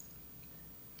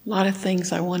a lot of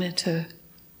things I wanted to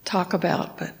talk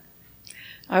about, but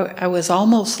I was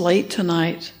almost late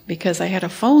tonight because I had a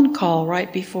phone call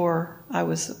right before I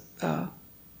was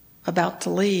about to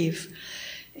leave,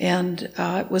 and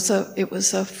it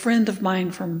was a friend of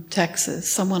mine from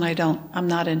Texas, someone I'm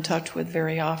not in touch with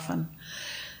very often,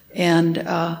 and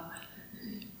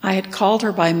I had called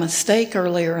her by mistake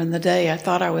earlier in the day. I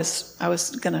thought I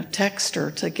was going to text her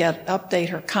to update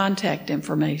her contact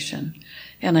information,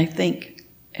 and I think,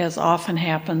 as often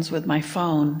happens with my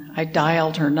phone, I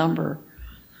dialed her number.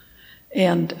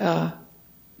 And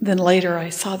then later I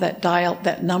saw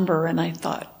that number, and I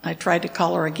thought, I tried to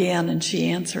call her again, and she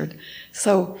answered.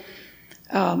 So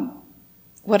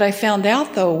what I found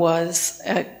out, though, was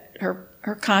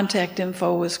her contact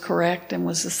info was correct and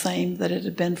was the same that it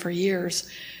had been for years.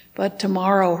 But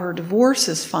tomorrow her divorce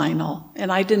is final,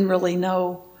 and I didn't really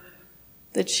know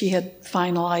that she had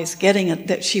finalized getting it,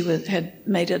 that she had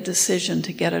made a decision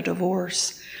to get a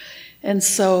divorce. And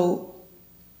so,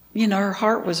 her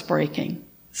heart was breaking.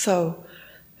 So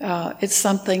it's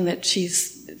something that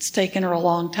it's taken her a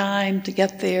long time to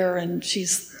get there, and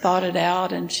she's thought it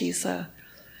out, and she's a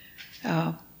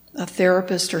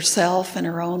therapist herself in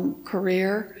her own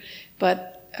career.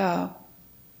 But,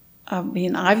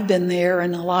 I've been there,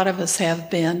 and a lot of us have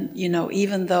been,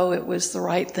 even though it was the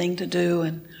right thing to do,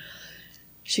 and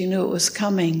she knew it was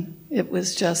coming, it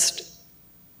was just,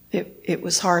 it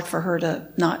was hard for her to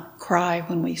not cry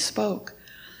when we spoke.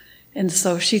 And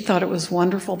so she thought it was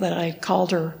wonderful that I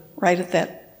called her right at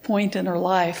that point in her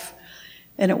life.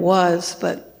 And it was,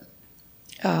 but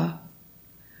I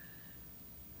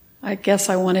guess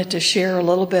I wanted to share a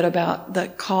little bit about the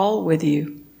call with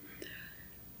you.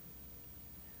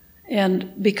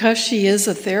 And because she is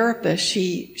a therapist,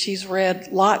 she's read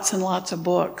lots and lots of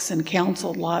books and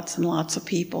counseled lots and lots of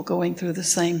people going through the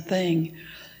same thing.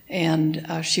 And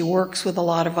she works with a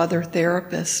lot of other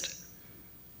therapists.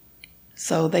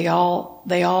 So they all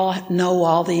know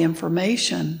all the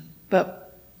information,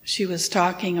 but she was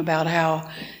talking about how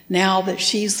now that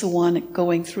she's the one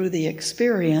going through the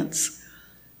experience,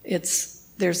 it's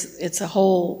a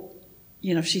whole,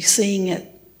 she's seeing it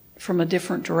from a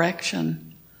different direction,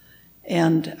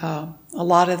 and a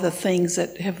lot of the things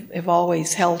that have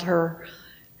always held her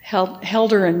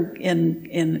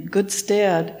in good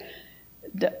stead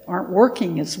aren't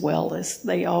working as well as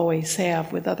they always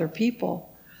have with other people.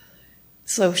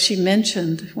 So she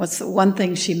mentioned, one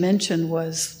thing she mentioned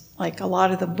was like a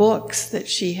lot of the books that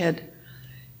she had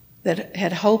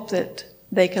hoped that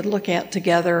they could look at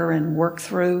together and work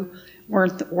through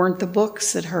weren't the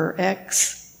books that her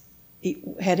ex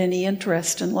had any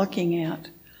interest in looking at.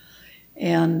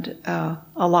 And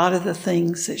a lot of the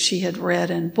things that she had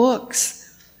read in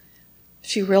books,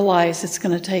 she realized it's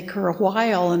going to take her a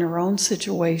while in her own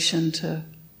situation to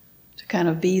kind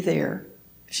of be there.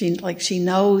 She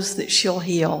knows that she'll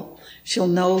heal. She'll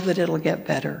know that it'll get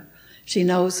better. She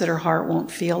knows that her heart won't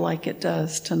feel like it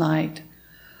does tonight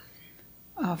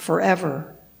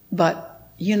forever.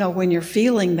 But, when you're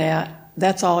feeling that,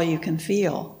 that's all you can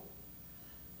feel.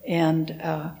 And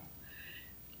I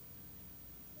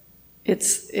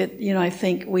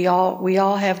think we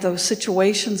all have those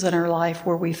situations in our life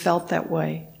where we felt that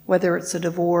way, whether it's a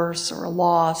divorce or a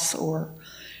loss or,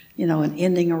 an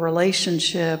ending a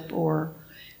relationship or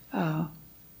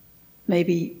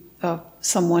maybe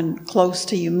someone close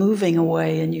to you moving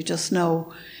away, and you just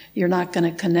know you're not going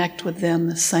to connect with them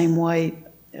the same way,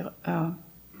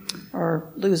 or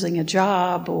losing a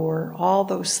job, or all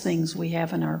those things we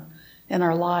have in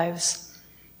our lives.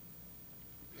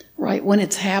 Right when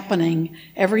it's happening,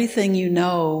 everything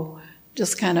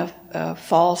just kind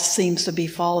of seems to be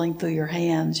falling through your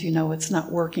hands. It's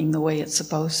not working the way it's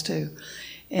supposed to.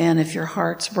 And if your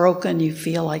heart's broken, you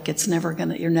feel like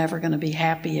you're never gonna be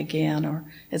happy again, or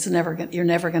you're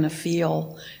never gonna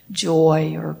feel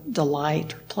joy or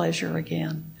delight or pleasure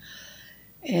again.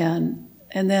 And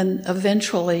then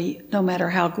eventually, no matter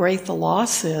how great the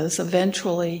loss is,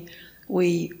 eventually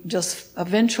we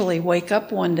wake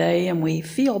up one day and we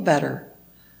feel better,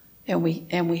 and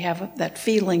we have that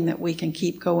feeling that we can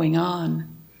keep going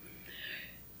on.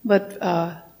 But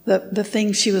the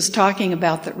thing she was talking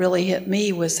about that really hit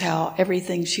me was how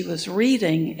everything she was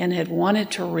reading and had wanted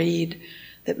to read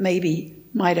that maybe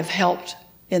might have helped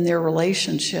in their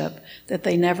relationship, that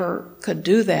they never could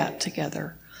do that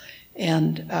together.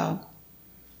 And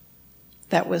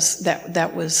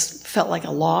that felt like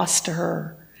a loss to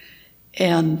her.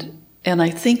 And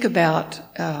I think about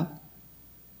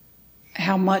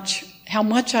how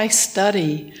much I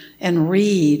study and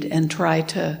read and try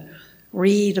to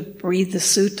read the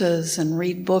suttas and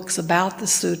read books about the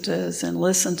suttas and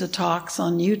listen to talks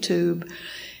on YouTube.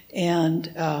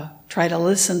 and try to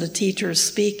listen to teachers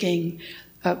speaking,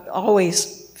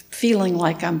 always feeling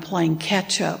like I'm playing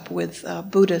catch-up with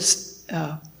Buddhist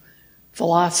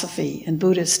philosophy and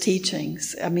Buddhist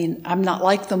teachings. I mean, I'm not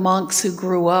like the monks who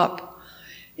grew up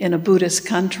in a Buddhist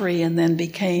country and then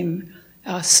became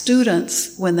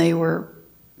students when they were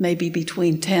maybe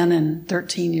between 10 and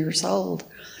 13 years old.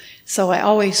 So I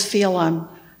always feel I'm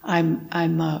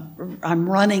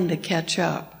running to catch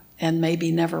up, and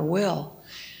maybe never will.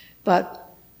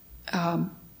 But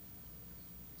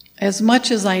as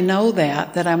much as I know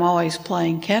that I'm always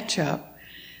playing catch up,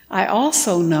 I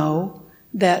also know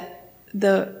that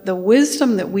the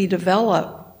wisdom that we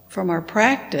develop from our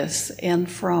practice and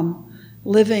from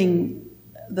living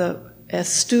as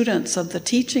students of the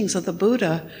teachings of the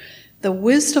Buddha, the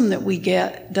wisdom that we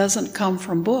get doesn't come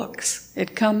from books.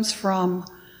 It comes from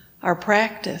our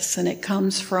practice, and it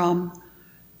comes from,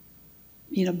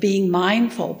 being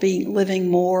mindful, living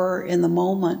more in the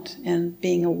moment and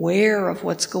being aware of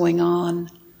what's going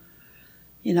on.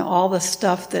 All the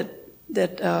stuff that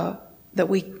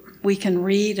we can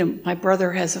read. And my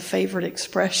brother has a favorite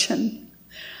expression.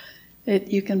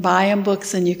 You can buy him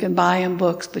books and you can buy him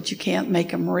books, but you can't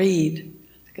make him read,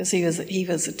 because he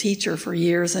was a teacher for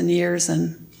years and years,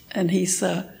 and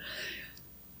it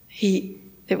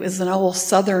was an old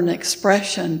Southern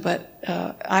expression, but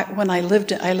when I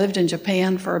lived in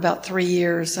Japan for about 3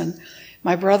 years, and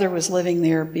my brother was living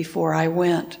there before I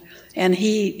went, and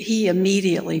he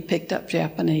immediately picked up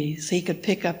Japanese. He could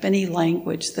pick up any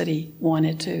language that he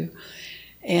wanted to,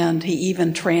 and he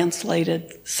even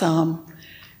translated some.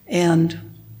 And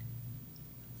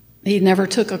he never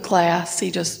took a class.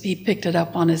 He picked it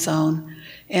up on his own.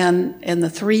 And in the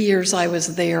 3 years I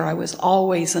was there, I was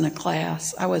always in a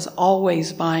class. I was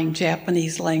always buying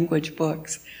Japanese language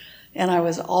books. And I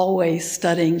was always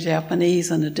studying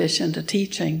Japanese in addition to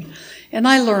teaching. And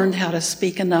I learned how to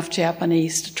speak enough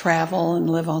Japanese to travel and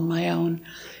live on my own.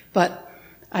 But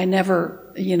I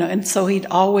never, and so he'd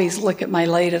always look at my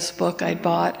latest book I'd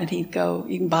bought, and he'd go,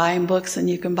 "You can buy him books and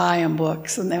you can buy him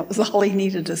books." And that was all he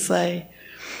needed to say.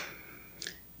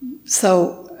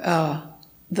 So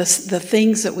the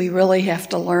things that we really have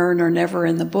to learn are never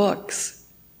in the books.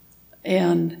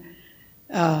 And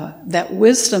that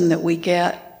wisdom that we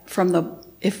get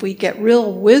if we get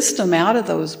real wisdom out of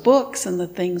those books and the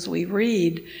things we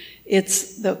read,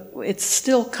 it's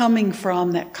still coming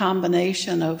from that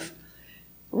combination of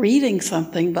reading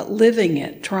something but living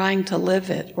it, trying to live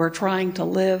it, or trying to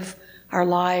live our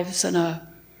lives in a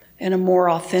more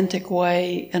authentic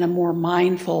way, in a more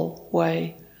mindful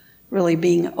way, really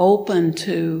being open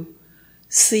to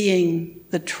seeing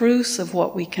the truths of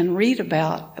what we can read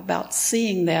about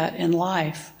seeing that in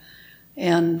life.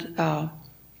 And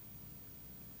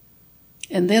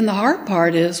then the hard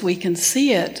part is we can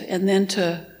see it, and then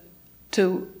to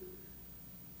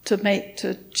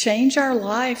change our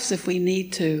lives if we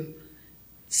need to,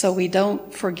 so we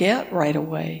don't forget right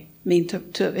away. I mean,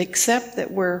 to accept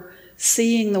that we're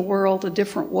seeing the world a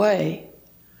different way,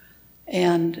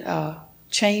 and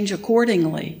change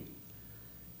accordingly.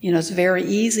 It's very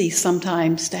easy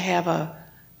sometimes to have an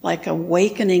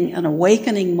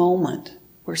awakening moment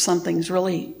where something's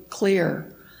really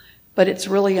clear, but it's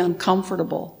really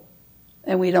uncomfortable,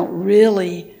 and we don't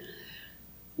really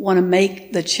want to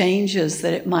make the changes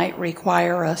that it might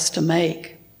require us to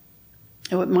make.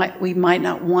 We might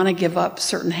not want to give up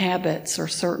certain habits or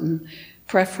certain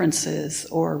preferences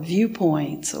or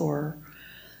viewpoints, or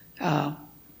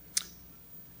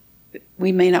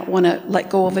we may not want to let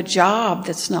go of a job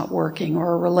that's not working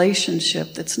or a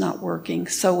relationship that's not working.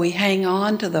 So we hang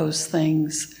on to those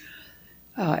things.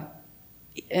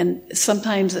 And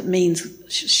sometimes it means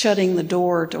shutting the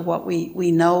door to what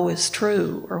we know is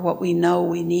true, or what we know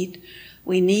we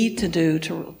need to do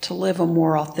to live a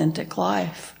more authentic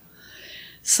life.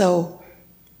 So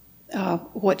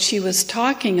what she was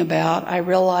talking about, I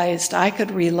realized I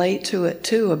could relate to it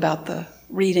too, about the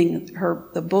reading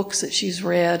the books that she's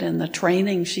read and the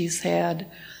training she's had.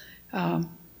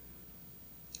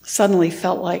 Suddenly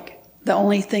felt like the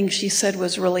only thing she said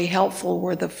was really helpful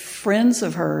were the friends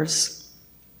of hers.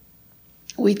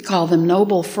 We'd call them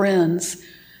noble friends,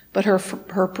 but her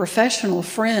professional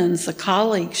friends, the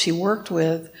colleagues she worked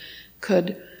with,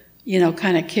 could,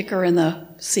 kind of kick her in the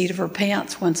seat of her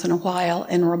pants once in a while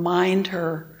and remind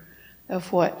her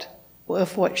of what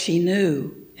she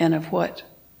knew and of what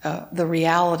the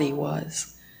reality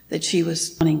was that she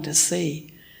was wanting to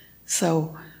see.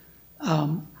 So,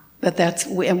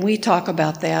 and we talk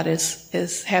about that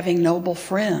as having noble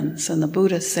friends, and the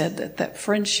Buddha said that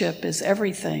friendship is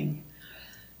everything.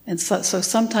 And so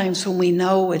sometimes when we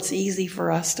know it's easy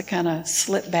for us to kind of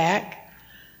slip back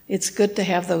it's good to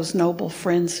have those noble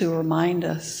friends who remind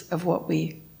us of what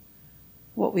we've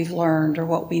learned or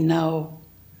what we know,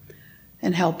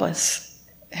 and help us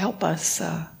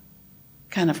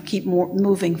kind of keep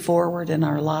moving forward in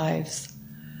our lives.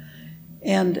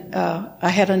 And I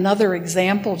had another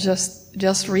example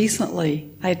just recently.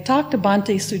 I had talked to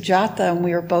Bhante Sujata, and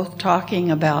we were both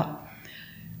talking about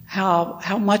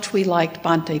how much we liked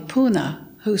Bhante Puna,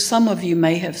 who some of you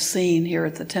may have seen here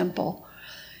at the temple.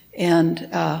 And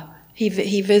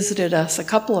he visited us a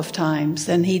couple of times,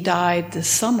 and he died this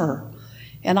summer.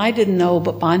 And I didn't know,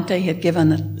 but Bhante had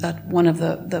given one of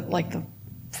the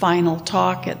final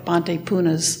talk at Bhante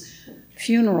Puna's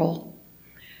funeral.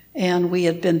 And we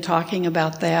had been talking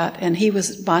about that, and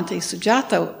Bhante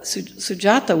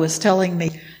Sujata was telling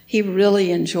me he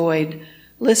really enjoyed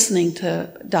listening to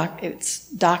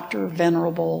Dr.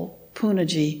 Venerable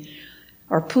Punaji,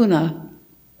 or Puna,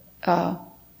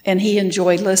 and he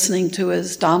enjoyed listening to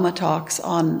his Dhamma talks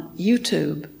on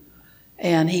YouTube,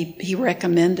 and he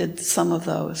recommended some of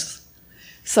those.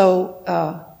 So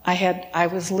I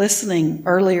was listening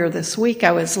earlier this week.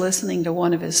 I was listening to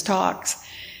one of his talks.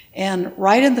 And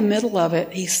right in the middle of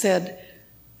it, he said,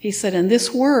 in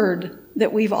this word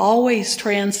that we've always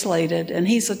translated, and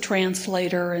he's a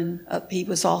translator, and he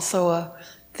was also a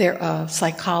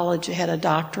psychology, had a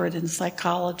doctorate in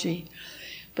psychology.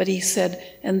 But he said,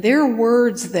 and there are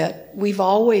words that we've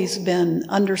always been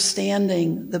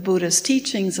understanding the Buddha's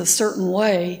teachings a certain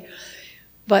way,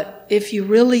 but if you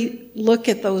really look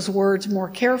at those words more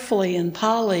carefully in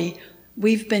Pali,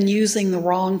 we've been using the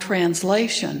wrong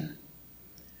translation.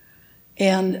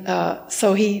 And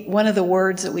so one of the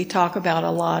words that we talk about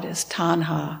a lot is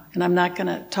tanha, and I'm not going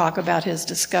to talk about his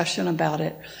discussion about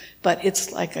it, but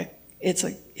it's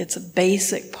a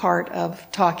basic part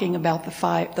of talking about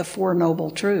the Four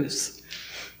Noble Truths.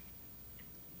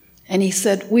 And he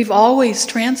said, we've always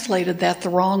translated that the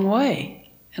wrong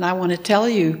way, and I want to tell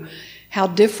you how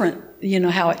different,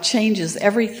 how it changes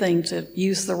everything to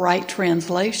use the right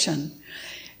translation.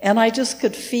 And I just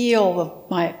could feel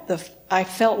I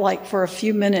felt like for a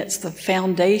few minutes the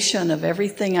foundation of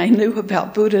everything I knew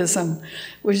about Buddhism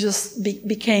was just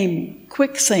became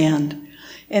quicksand,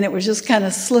 and it was just kind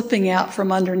of slipping out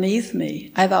from underneath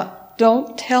me. I thought,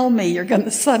 don't tell me you're going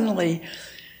to suddenly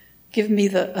give me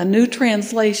a new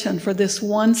translation for this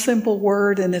one simple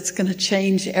word, and it's going to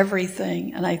change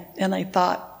everything. And I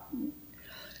thought,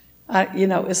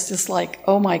 it's just like,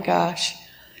 oh my gosh.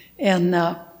 And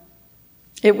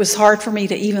it was hard for me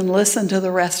to even listen to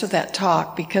the rest of that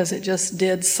talk because it just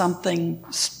did something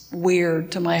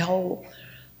weird to my whole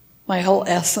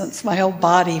essence, my whole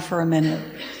body for a minute.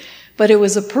 But it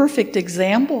was a perfect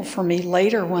example for me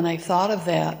later when I thought of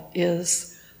that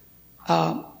is,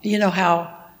 how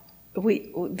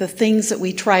the things that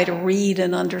we try to read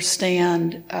and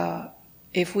understand,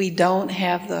 if we don't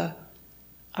have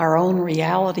our own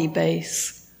reality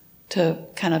base to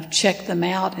kind of check them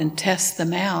out and test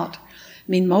them out. I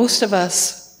mean, most of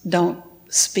us don't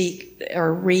speak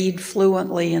or read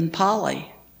fluently in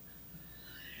Pali.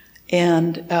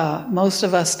 And most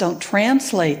of us don't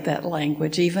translate that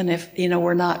language, even if,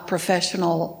 we're not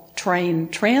professional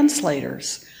trained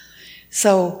translators.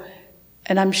 So,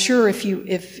 and I'm sure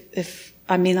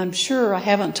I'm sure I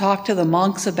haven't talked to the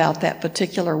monks about that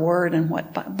particular word and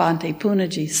what Bhante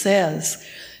Punaji says,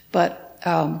 but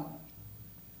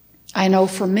I know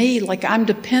for me, I'm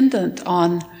dependent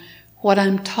on what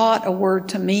I'm taught a word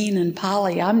to mean in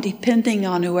Pali. I'm depending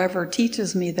on whoever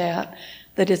teaches me that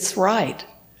it's right.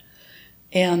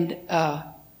 And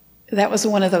that was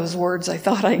one of those words I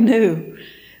thought I knew.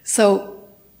 So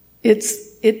it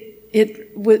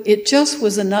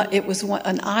was an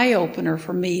eye opener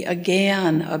for me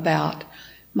again about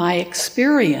my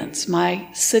experience, my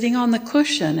sitting on the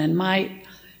cushion, and my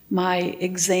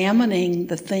examining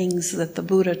the things that the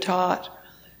Buddha taught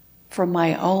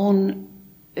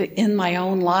in my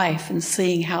own life and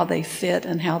seeing how they fit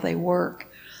and how they work,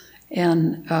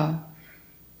 and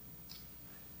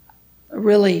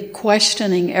really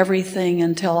questioning everything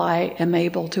until I am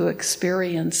able to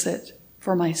experience it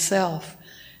for myself.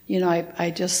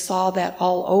 I just saw that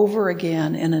all over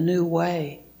again in a new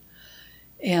way,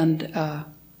 and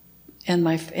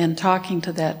talking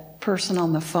to that person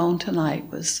on the phone tonight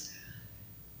was,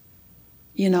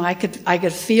 I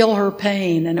could feel her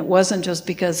pain, and it wasn't just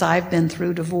because I've been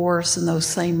through divorce and those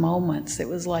same moments. It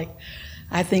was like,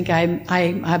 I think I'm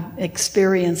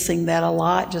experiencing that a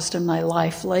lot just in my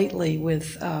life lately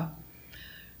with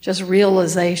just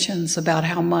realizations about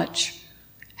how much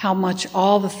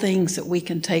all the things that we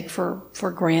can take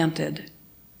for granted.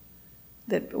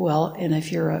 And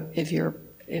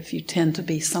if you tend to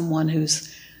be someone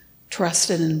who's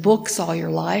trusted in books all your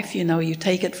life. You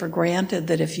take it for granted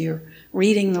that if you're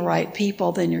reading the right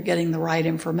people, then you're getting the right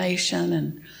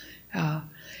information.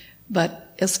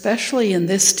 But especially in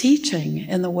this teaching,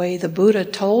 in the way the Buddha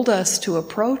told us to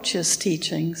approach his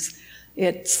teachings,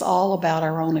 it's all about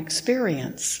our own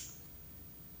experience.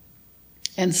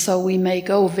 And so we may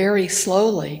go very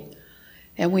slowly,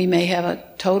 and we may have a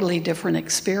totally different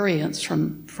experience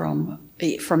from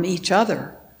each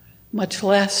other, much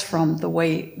less from the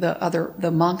way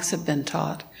the monks have been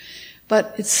taught.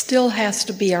 But it still has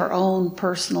to be our own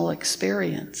personal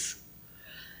experience.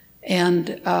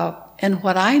 And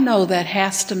what I know that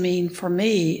has to mean for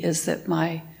me is that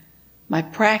my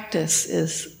practice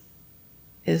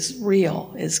is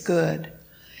real, is good.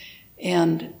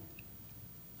 And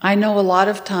I know a lot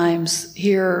of times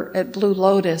here at Blue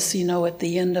Lotus, at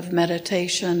the end of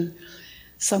meditation,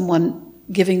 someone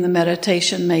giving the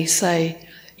meditation may say,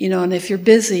 and if you're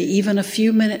busy, even a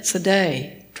few minutes a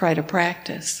day, try to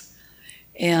practice.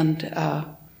 And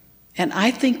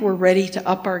I think we're ready to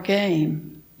up our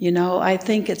game. I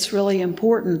think it's really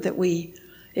important that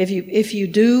if you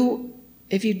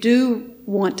do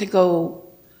want to go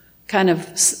kind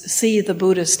of see the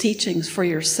Buddha's teachings for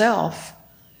yourself,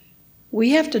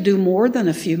 we have to do more than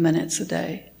a few minutes a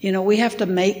day. We have to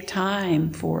make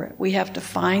time for it. We have to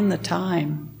find the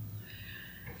time.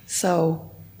 So,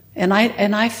 and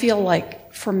I feel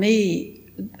like for me,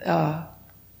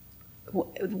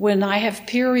 when I have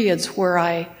periods where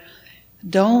I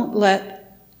don't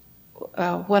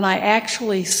when I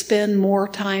actually spend more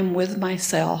time with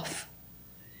myself,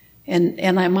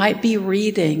 and I might be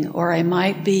reading, or I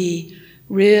might be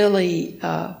really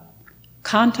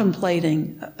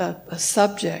contemplating a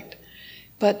subject,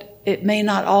 but it may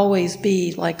not always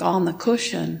be like on the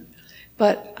cushion,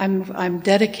 but I'm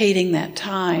dedicating that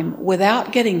time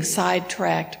without getting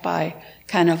sidetracked by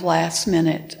kind of last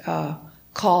minute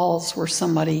calls where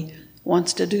somebody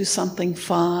wants to do something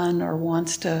fun or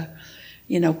wants to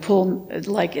pull,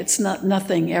 like it's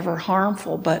nothing ever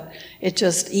harmful, but it's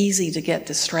just easy to get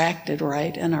distracted,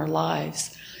 right, in our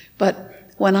lives. But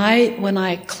when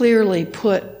I clearly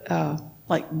put,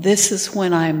 this is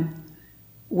when I'm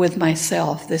with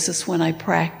myself, this is when I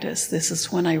practice, this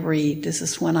is when I read, this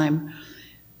is when I'm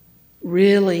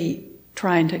really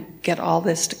trying to get all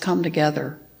this to come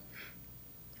together.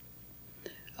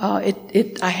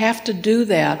 I have to do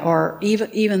that, or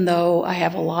even though I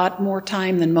have a lot more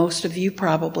time than most of you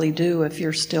probably do if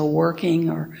you're still working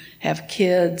or have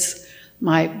kids.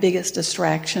 My biggest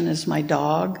distraction is my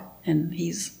dog, and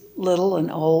he's little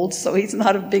and old, so he's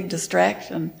not a big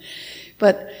distraction.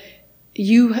 But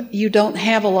you don't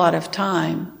have a lot of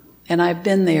time, and I've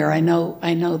been there, I know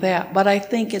that. But I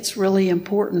think it's really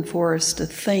important for us to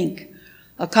think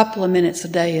a couple of minutes a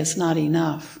day is not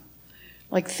enough.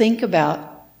 Think about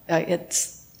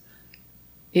it's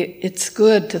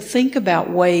good to think about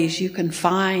ways you can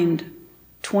find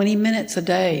 20 minutes a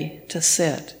day to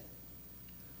sit,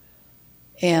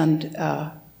 and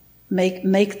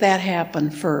make that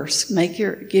happen first.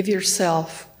 Give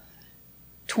yourself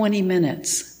 20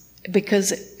 minutes,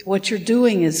 because what you're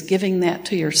doing is giving that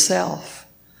to yourself.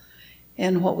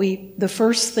 And the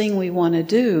first thing we want to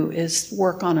do is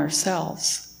work on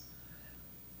ourselves.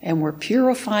 And we're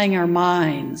purifying our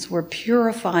minds, we're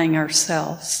purifying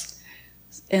ourselves.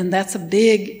 And that's a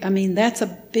big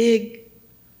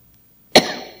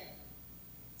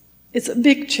it's a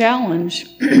big challenge.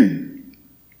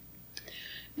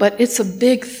 But it's a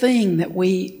big thing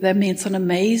it's an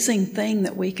amazing thing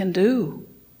that we can do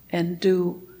and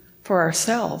do for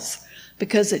ourselves,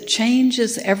 because it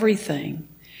changes everything.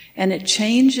 And it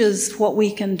changes what we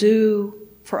can do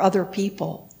for other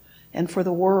people and for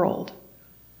the world.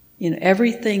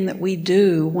 Everything that we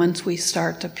do once we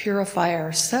start to purify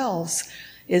ourselves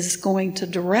is going to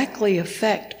directly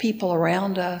affect people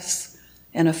around us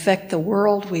and affect the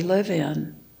world we live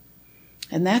in.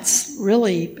 And that's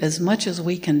really as much as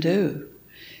we can do.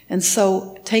 And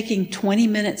so taking 20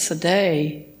 minutes a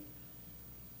day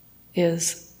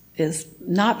is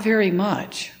not very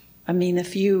much.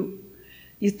 If you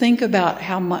think about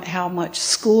how much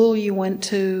school you went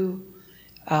to,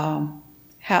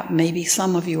 maybe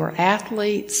some of you are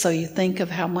athletes, so you think of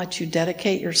how much you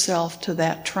dedicate yourself to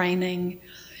that training.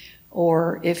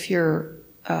 Or if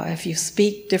you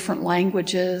speak different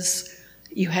languages,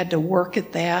 you had to work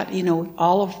at that.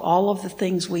 All of the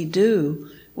things we do,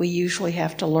 we usually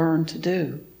have to learn to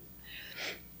do.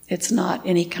 It's not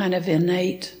any kind of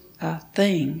innate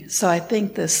thing. So I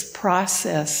think this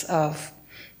process of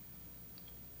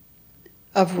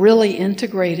really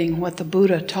integrating what the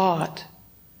Buddha taught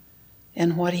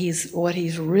and what he's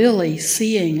really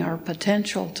seeing our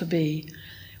potential to be,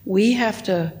 we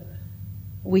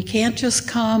can't just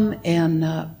come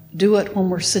and do it when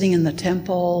we're sitting in the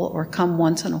temple, or come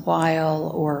once in a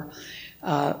while, or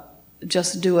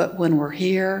just do it when we're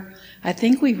here. I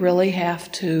think we really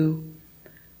have to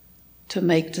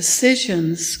make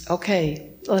decisions. Okay,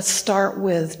 let's start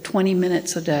with 20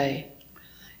 minutes a day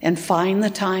and find the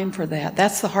time for that.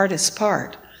 That's the hardest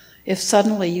part. If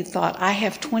suddenly you thought, I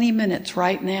have 20 minutes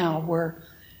right now where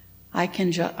I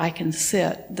can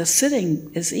sit, the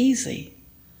sitting is easy.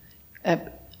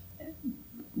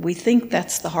 We think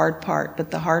that's the hard part, but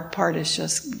the hard part is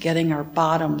just getting our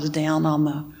bottoms down on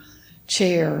the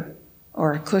chair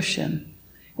or a cushion.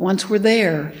 Once we're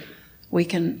there, we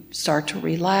can start to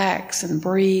relax and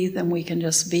breathe, and we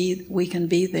can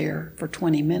be there for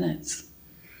 20 minutes.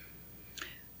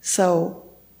 So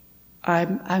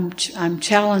I'm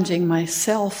challenging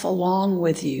myself along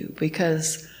with you,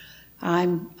 because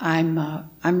I'm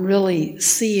really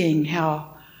seeing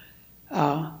how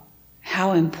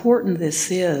important this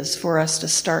is for us to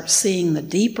start seeing the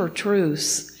deeper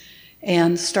truths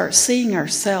and start seeing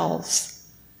ourselves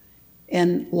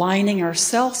and lining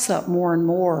ourselves up more and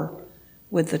more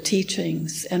with the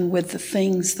teachings and with the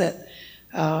things that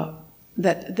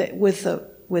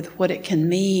with what it can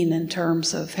mean in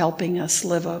terms of helping us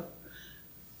live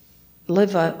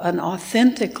an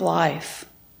authentic life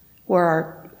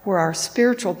where our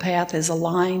spiritual path is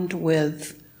aligned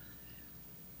with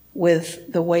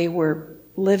the way we're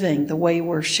living, the way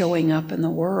we're showing up in the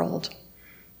world.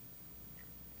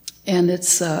 And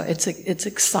it's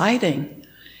exciting.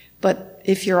 But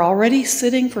if you're already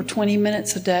sitting for 20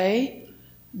 minutes a day,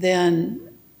 then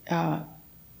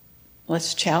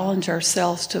let's challenge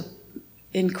ourselves to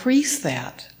increase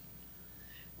that.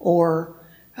 Or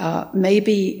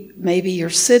maybe you're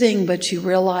sitting, but you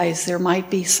realize there might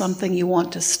be something you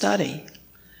want to study,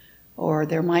 or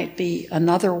there might be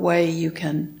another way you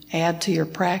can add to your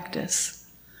practice.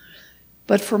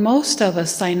 But for most of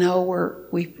us, I know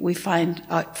we find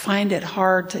it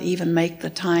hard to even make the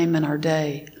time in our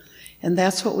day. And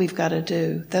that's what we've got to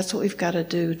do. That's what we've got to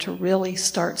do to really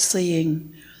start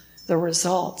seeing the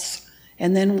results.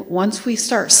 And then once we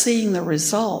start seeing the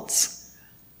results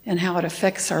and how it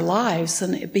affects our lives,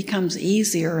 then it becomes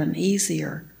easier and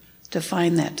easier to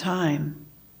find that time.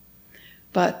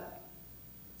 But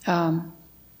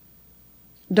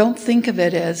don't think of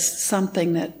it as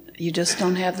something that you just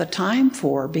don't have the time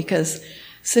for, because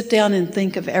sit down and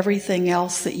think of everything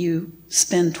else that you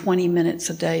spend 20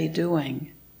 minutes a day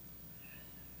doing.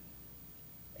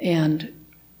 And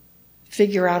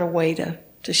figure out a way to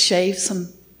shave some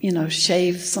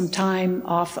time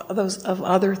off of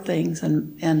other things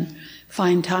and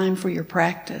find time for your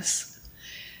practice.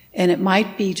 And it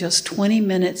might be just 20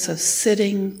 minutes of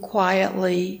sitting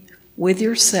quietly with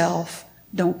yourself.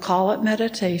 Don't call it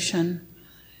meditation,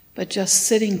 but just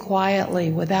sitting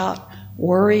quietly without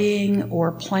worrying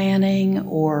or planning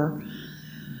or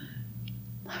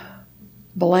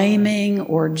blaming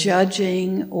or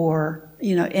judging or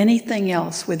anything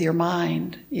else with your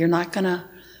mind. You're gonna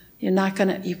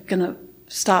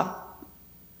stop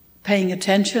paying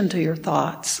attention to your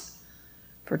thoughts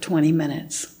for 20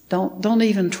 minutes. Don't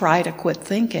even try to quit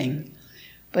thinking,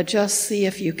 but just see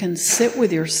if you can sit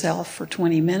with yourself for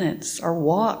 20 minutes or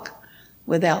walk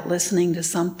without listening to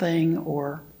something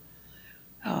or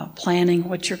planning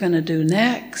what you're going to do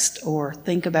next or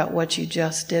think about what you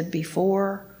just did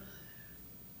before.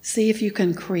 See if you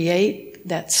can create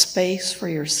that space for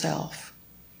yourself.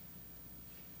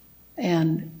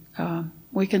 And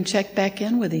we can check back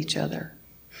in with each other.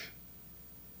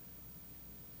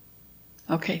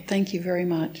 Okay, thank you very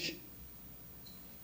much.